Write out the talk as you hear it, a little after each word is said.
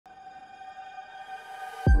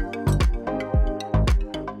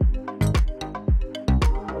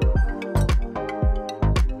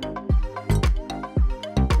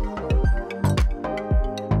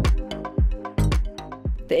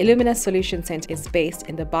Illumina Solutions Center is based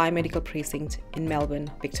in the biomedical precinct in Melbourne,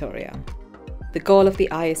 Victoria. The goal of the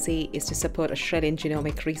ISC is to support Australian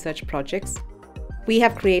genomic research projects. We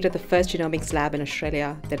have created the first genomics lab in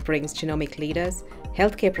Australia that brings genomic leaders,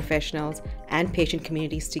 healthcare professionals, and patient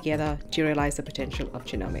communities together to realize the potential of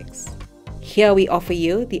genomics. Here we offer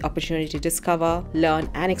you the opportunity to discover, learn,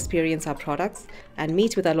 and experience our products and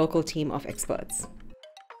meet with our local team of experts.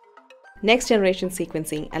 Next-generation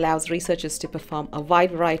sequencing allows researchers to perform a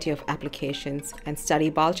wide variety of applications and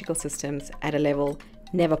study biological systems at a level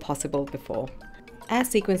never possible before.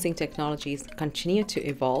 As sequencing technologies continue to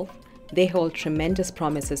evolve, they hold tremendous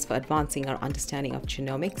promises for advancing our understanding of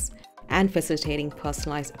genomics and facilitating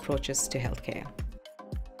personalized approaches to healthcare.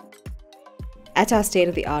 At our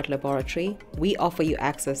state-of-the-art laboratory, we offer you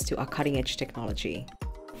access to our cutting-edge technology,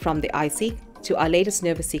 from the ISC to our latest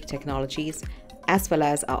NovaSeq technologies, as well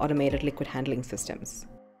as our automated liquid handling systems.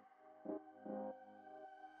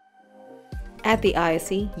 At the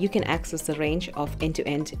ISC, you can access the range of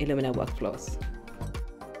end-to-end Illumina workflows.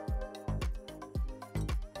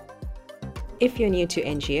 If you're new to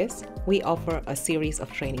NGS, we offer a series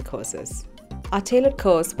of training courses. Our tailored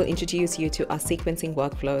course will introduce you to our sequencing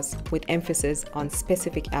workflows with emphasis on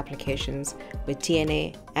specific applications with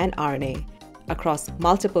DNA and RNA across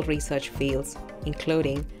multiple research fields,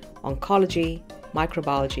 including oncology,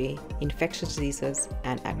 microbiology, infectious diseases,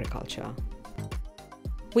 and agriculture.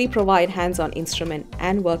 We provide hands-on instrument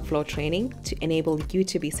and workflow training to enable you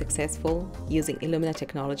to be successful using Illumina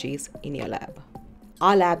technologies in your lab.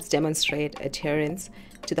 Our labs demonstrate adherence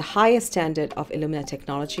to the highest standard of Illumina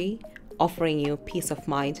technology, offering you peace of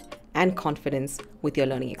mind and confidence with your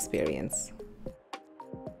learning experience.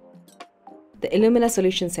 The Illumina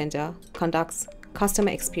Solutions Center conducts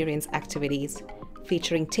customer experience activities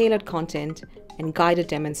featuring tailored content and guided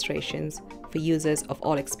demonstrations for users of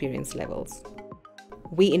all experience levels.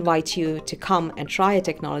 We invite you to come and try a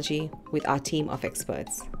technology with our team of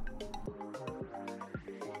experts.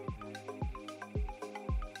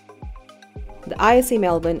 The ISC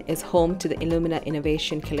Melbourne is home to the Illumina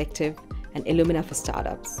Innovation Collective and Illumina for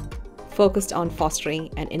Startups, focused on fostering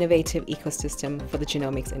an innovative ecosystem for the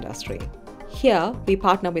genomics industry. Here, we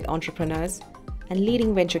partner with entrepreneurs and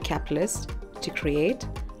leading venture capitalists to create,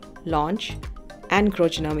 launch, and grow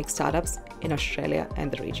genomic startups in Australia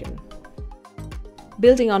and the region.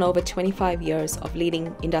 Building on over 25 years of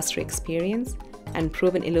leading industry experience and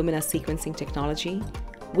proven Illumina sequencing technology,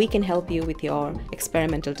 we can help you with your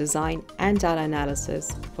experimental design and data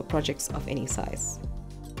analysis for projects of any size.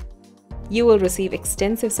 You will receive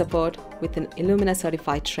extensive support with an Illumina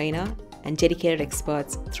certified trainer and dedicated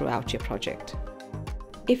experts throughout your project.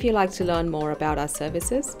 If you'd like to learn more about our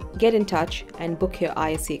services, get in touch and book your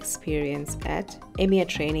ISC experience at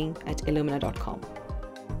emiatraining@illumina.com.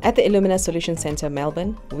 At the Illumina Solutions Center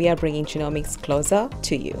Melbourne, we are bringing genomics closer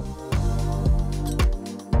to you.